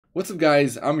What's up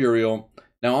guys, I'm Uriel.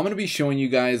 Now I'm going to be showing you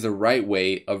guys the right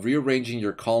way of rearranging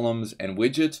your columns and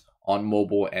widgets on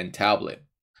mobile and tablet.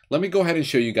 Let me go ahead and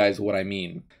show you guys what I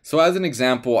mean. So as an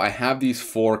example, I have these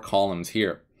 4 columns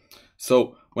here.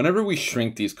 So whenever we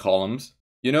shrink these columns,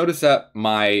 you notice that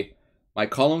my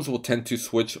columns will tend to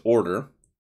switch order.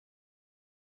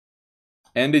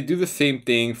 And they do the same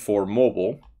thing for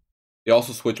mobile. They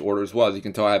also switch order as well. As you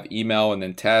can tell, I have email and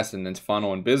then test and then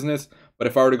funnel and business. But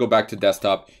if I were to go back to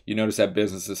desktop, you notice that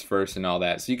business is first and all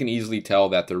that. So you can easily tell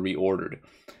that they're reordered.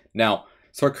 Now,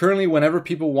 so currently whenever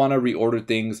people want to reorder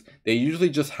things, they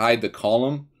usually just hide the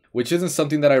column, which isn't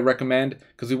something that I recommend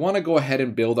because we want to go ahead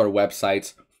and build our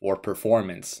websites for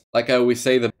performance. Like I always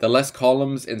say, the less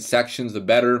columns and sections, the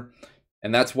better.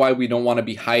 And that's why we don't want to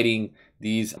be hiding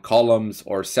these columns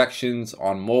or sections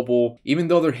on mobile. Even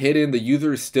though they're hidden, the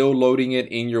user is still loading it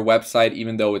in your website,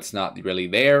 even though it's not really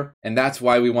there. And that's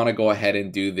why we want to go ahead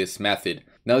and do this method.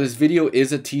 Now, this video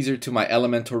is a teaser to my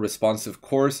Elementor responsive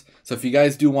course. So if you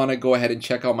guys do want to go ahead and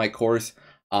check out my course,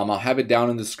 I'll have it down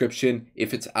in the description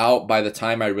if it's out by the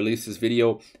time I release this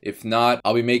video. If not,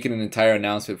 I'll be making an entire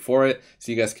announcement for it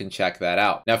so you guys can check that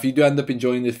out. Now, if you do end up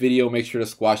enjoying this video, make sure to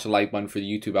squash the like button for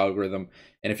the YouTube algorithm.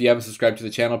 And if you haven't subscribed to the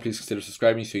channel, please consider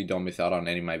subscribing so you don't miss out on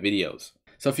any of my videos.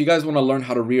 So if you guys want to learn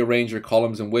how to rearrange your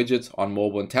columns and widgets on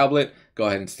mobile and tablet, go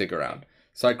ahead and stick around.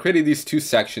 So I created these 2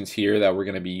 sections here that we're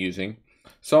going to be using.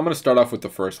 So I'm going to start off with the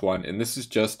first one, and this is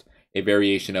just a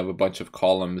variation of a bunch of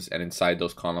columns, and inside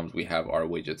those columns we have our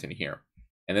widgets in here.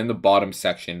 And then the bottom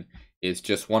section is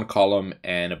just one column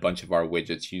and a bunch of our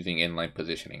widgets using inline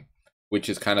positioning, which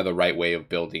is kind of the right way of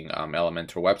building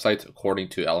Elementor websites according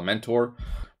to Elementor.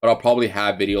 But I'll probably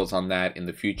have videos on that in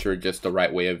the future, just the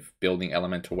right way of building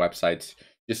Elementor websites,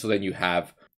 just so that you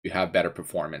have better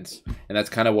performance. And that's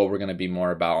kind of what we're going to be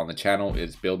more about on the channel,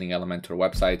 is building Elementor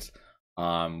websites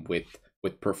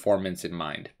with performance in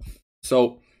mind.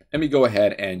 So let me go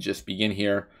ahead and just begin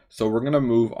here. So we're going to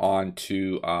move on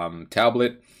to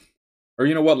tablet, or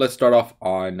you know what, let's start off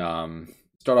on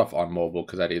mobile,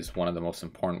 because that is one of the most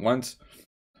important ones.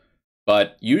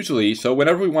 But usually, so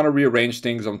whenever we want to rearrange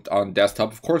things on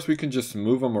desktop, of course we can just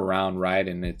move them around, right?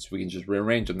 And we can just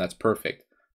rearrange them, that's perfect.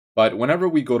 But whenever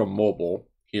we go to mobile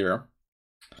here,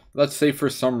 let's say for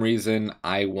some reason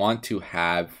I want to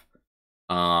have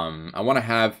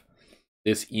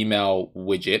this email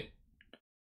widget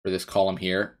for this column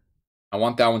here. I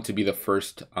want that one to be the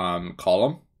first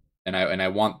column, and I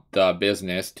want the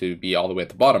business to be all the way at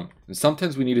the bottom. And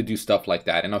sometimes we need to do stuff like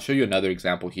that, and I'll show you another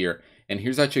example here. And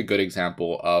here's actually a good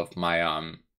example of my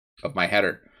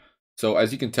header. So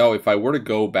as you can tell, if I were to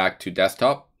go back to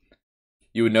desktop,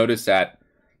 you would notice that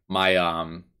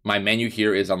my menu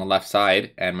here is on the left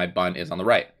side and my button is on the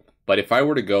right. But if I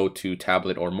were to go to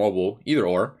tablet or mobile, either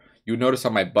or, you would notice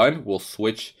that my button will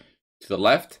switch to the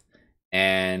left,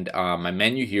 and my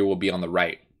menu here will be on the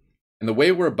right. And the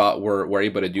way we're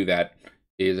able to do that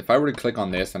is if I were to click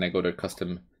on this and I go to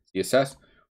custom CSS,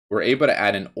 we're able to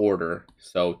add an order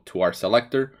to our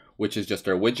selector, which is just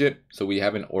our widget. So we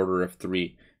have an order of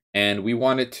 3, and we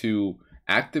want it to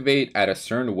activate at a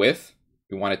certain width.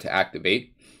 We want it to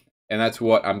activate, and that's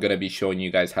what I'm going to be showing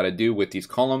you guys how to do with these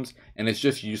columns. And it's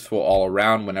just useful all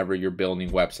around whenever you're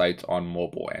building websites on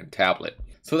mobile and tablet.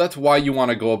 So that's why you want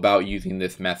to go about using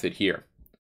this method here.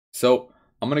 So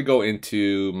I'm going to go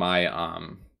into my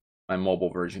my mobile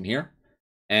version here,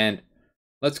 and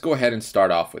let's go ahead and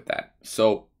start off with that.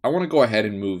 So I want to go ahead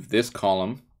and move this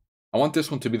column. I want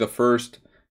this one to be the first,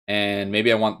 and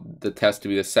maybe I want the test to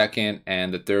be the second,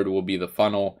 and the third will be the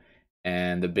funnel,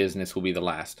 and the business will be the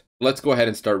last. Let's go ahead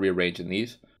and start rearranging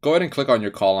these. Go ahead and click on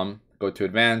your column, go to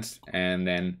advanced, and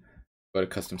then go to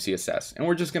custom CSS. And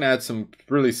we're just going to add some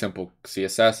really simple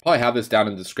CSS. I'll have this down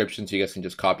in the description so you guys can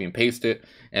just copy and paste it,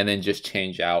 and then just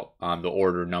change out the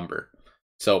order number.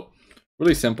 So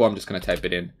really simple. I'm just going to type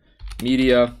it in: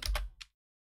 media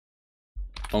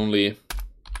only,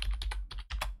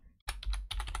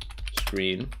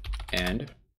 screen,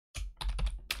 and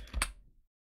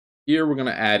here we're going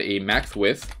to add a max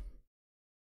width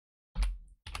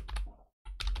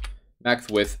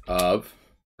of,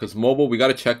 because mobile, we got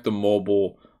to check the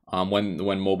mobile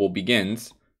when mobile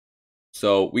begins.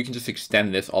 So we can just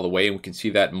extend this all the way, and we can see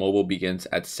that mobile begins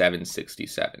at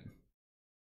 767.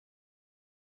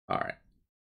 All right.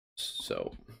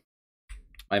 So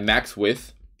my max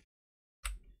width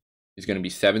is going to be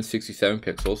 767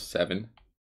 pixels,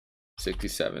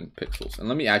 767 pixels. And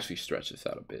let me actually stretch this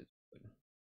out a bit.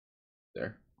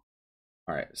 There.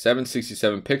 All right,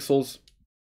 767 pixels.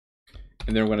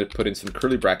 And then we're going to put in some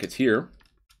curly brackets here.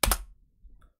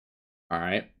 All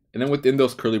right. And then within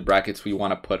those curly brackets, we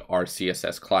want to put our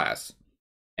CSS class.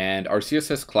 And our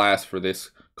CSS class for this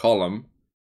column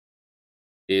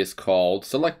is called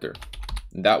selector.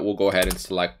 And that will go ahead and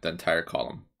select the entire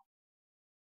column.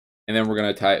 And then we're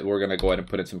gonna go ahead and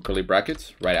put in some curly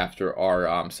brackets right after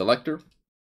our selector.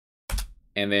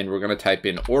 And then we're gonna type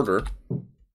in order.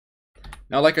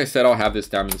 Now, like I said, I'll have this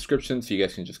down in the description so you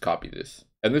guys can just copy this.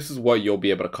 And this is what you'll be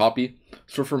able to copy.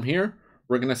 So from here,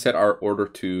 we're gonna set our order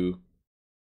to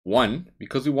 1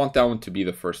 because we want that one to be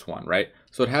the first one, right?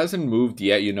 So it hasn't moved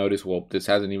yet. You notice, well, this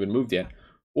hasn't even moved yet.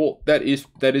 Well, that is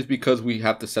because we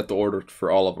have to set the order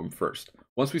for all of them first.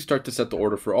 Once we start to set the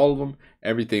order for all of them,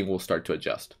 everything will start to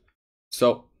adjust.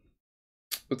 So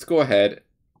let's go ahead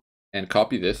and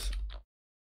copy this.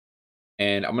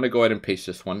 And I'm going to go ahead and paste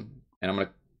this one. And I'm going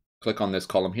to click on this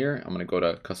column here. I'm going to go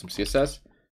to custom CSS.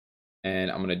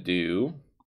 And I'm going to do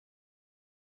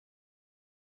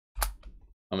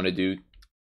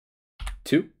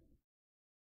 2.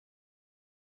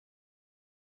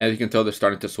 As you can tell, they're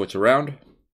starting to switch around.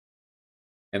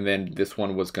 And then this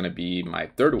one was going to be my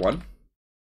third one.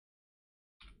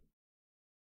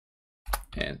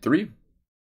 And 3.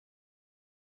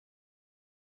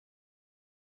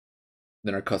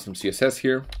 Then our custom CSS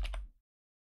here.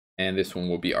 And this one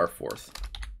will be our 4th.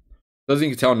 So as you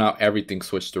can tell, now everything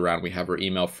switched around. We have our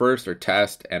email first, our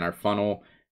test, and our funnel,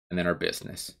 and then our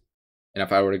business. And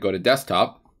if I were to go to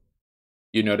desktop,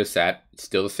 you notice that it's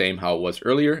still the same how it was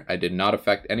earlier. I did not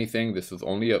affect anything. This is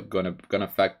only gonna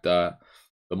affect the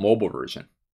mobile version.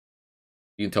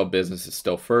 You can tell business is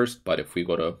still first, but if we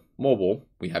go to mobile,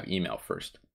 we have email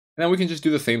first. And then we can just do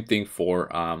the same thing for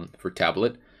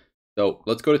tablet. So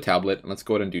let's go to tablet and let's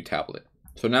go ahead and do tablet.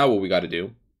 So now what we got to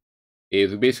do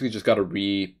is we basically just got to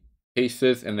repaste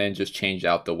this and then just change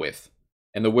out the width.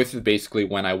 And the width is basically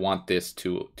when I want this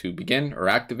to begin or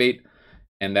activate,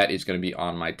 and that is going to be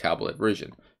on my tablet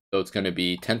version. So it's going to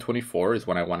be 1024 is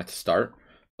when I want it to start. So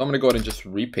I'm going to go ahead and just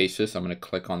repaste this. I'm going to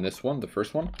click on this one, the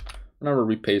first one. I'm going to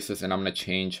repaste this and I'm going to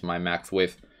change my max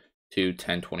width to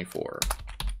 1024.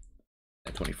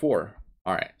 1024.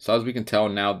 All right. So as we can tell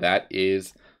now, that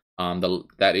is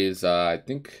I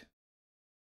think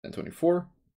 1024.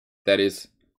 That is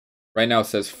right now it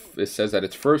says that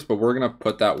it's first, but we're gonna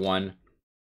put that one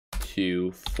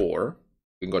to 4.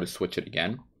 We can go to switch it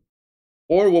again.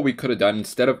 Or what we could have done,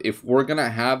 instead of, if we're gonna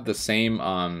have the same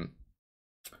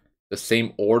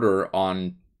order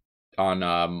on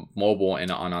mobile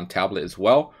and on tablet as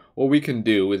well, what we can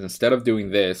do is, instead of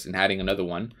doing this and adding another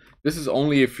one, this is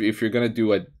only if you're gonna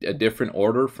do a different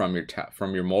order from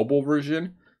your mobile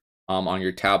version on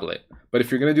your tablet. But if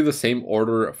you're gonna do the same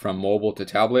order from mobile to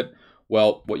tablet,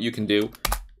 well, what you can do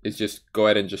is just go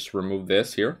ahead and just remove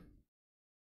this here.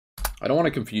 I don't want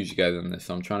to confuse you guys on this,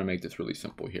 so I'm trying to make this really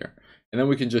simple here. And then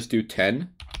we can just do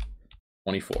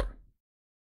 1024.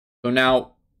 So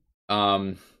now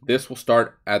this will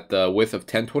start at the width of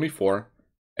 1024.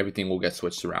 Everything will get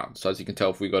switched around. So as you can tell,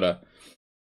 if we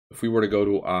were to go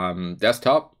to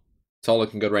desktop, it's all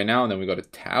looking good right now. And then we go to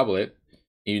tablet,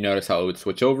 you notice how it would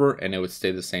switch over and it would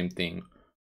stay the same thing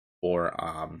for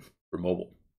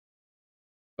mobile.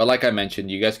 But like I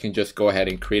mentioned, you guys can just go ahead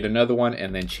and create another one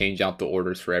and then change out the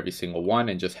orders for every single one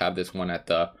and just have this one at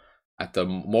the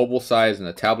mobile size and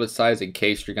the tablet size in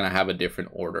case you're going to have a different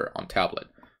order on tablet.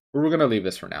 But we're going to leave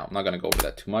this for now. I'm not going to go over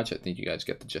that too much. I think you guys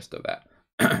get the gist of that.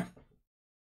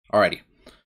 Alrighty.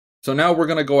 So now we're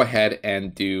going to go ahead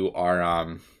and do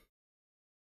our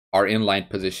inline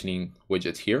positioning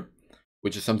widgets here,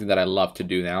 which is something that I love to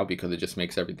do now because it just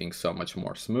makes everything so much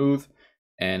more smooth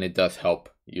and it does help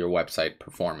your website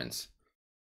performance.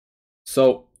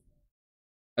 So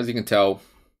as you can tell,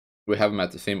 we have them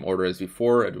at the same order as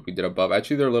before we did above.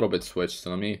 Actually, they're a little bit switched,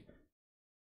 so let me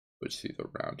switch these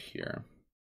around here.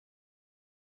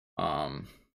 I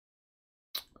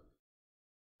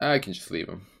can just leave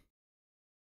them.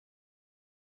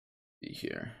 See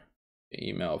here,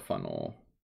 email funnel.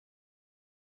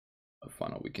 A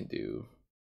funnel, we can do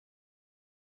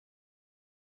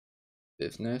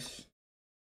business.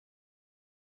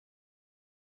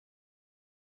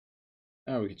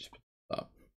 We can just put it up.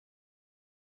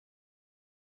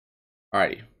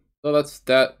 Alrighty, so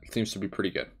that seems to be pretty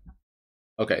good.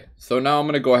 Okay, so now I'm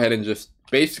gonna go ahead and just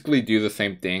basically do the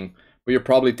same thing, but you're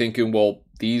probably thinking, well,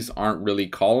 these aren't really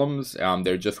columns,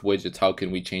 they're just widgets. How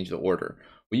can we change the order?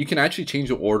 Well, you can actually change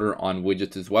the order on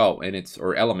widgets as well, and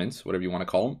or elements, whatever you want to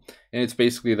call them, and it's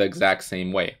basically the exact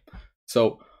same way.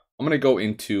 So I'm gonna go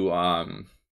into I'm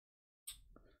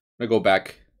gonna go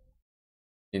back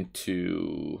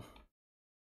into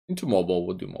mobile.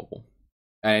 We'll do mobile,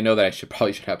 and I know that I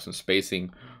probably should have some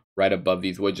spacing right above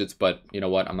these widgets, but you know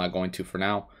what, I'm not going to for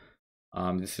now.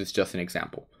 This is just an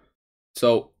example.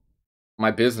 So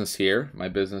my business here, my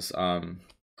business icon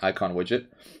widget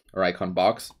or icon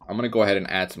box, I'm going to go ahead and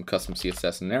add some custom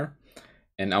CSS in there.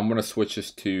 And I'm going to switch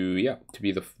this to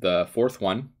be the fourth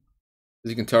one.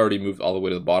 As you can tell, I already moved all the way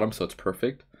to the bottom, so it's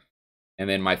perfect. And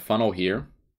then my funnel here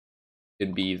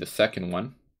can be the second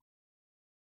one.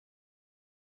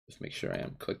 Just make sure I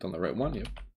am clicked on the right one. Yep.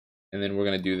 And then we're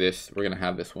going to do this. We're going to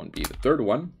have this one be the third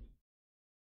one.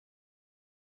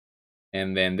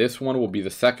 And then this one will be the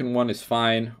second one, is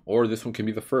fine. Or this one can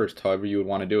be the first, however you would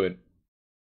want to do it.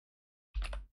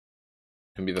 It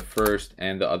can be the first,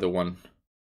 and the other one.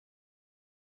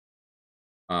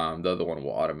 The other one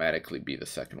will automatically be the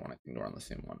second one. I think we're on the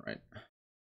same one, right?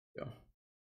 So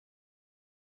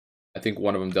I think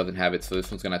one of them doesn't have it, so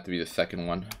this one's gonna have to be the second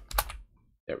one.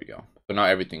 There we go. So now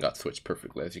everything got switched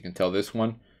perfectly. As you can tell, this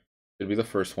one should be the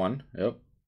first one. Yep.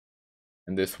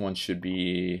 And this one should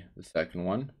be the second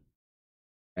one.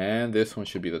 And this one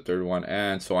should be the third one,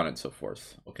 and so on and so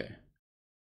forth. Okay.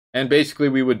 And basically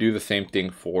we would do the same thing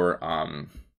for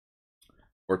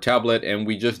tablet, and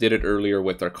we just did it earlier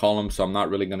with our column, so I'm not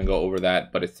really going to go over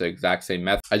that, but it's the exact same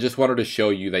method. I just wanted to show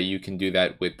you that you can do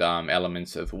that with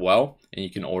elements as well, and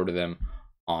you can order them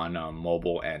on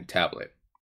mobile and tablet.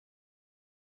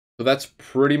 So that's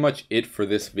pretty much it for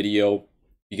this video. If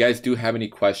you guys do have any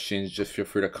questions, just feel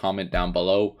free to comment down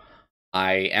below.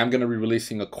 I am going to be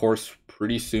releasing a course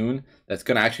pretty soon that's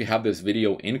going to actually have this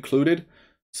video included.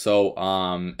 So,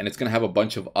 and it's going to have a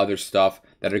bunch of other stuff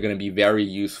that are going to be very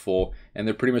useful, and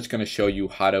they're pretty much going to show you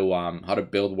how to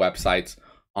build websites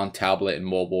on tablet and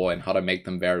mobile, and how to make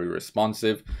them very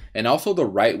responsive, and also the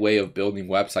right way of building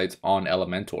websites on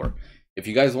Elementor. If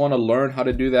you guys want to learn how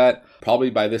to do that, probably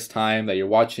by this time that you're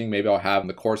watching, maybe I'll have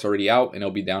the course already out, and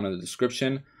it'll be down in the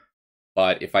description.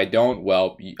 But if I don't,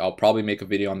 well, I'll probably make a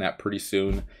video on that pretty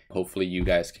soon. Hopefully you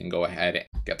guys can go ahead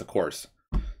and get the course.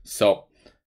 So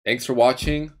thanks for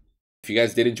watching. If you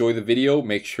guys did enjoy the video,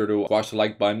 make sure to watch the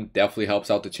like button. Definitely helps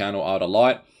out the channel out a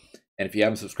lot. And if you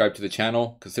haven't subscribed to the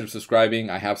channel, consider subscribing.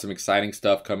 I have some exciting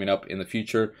stuff coming up in the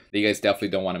future that you guys definitely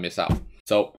don't want to miss out.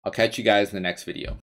 So I'll catch you guys in the next video.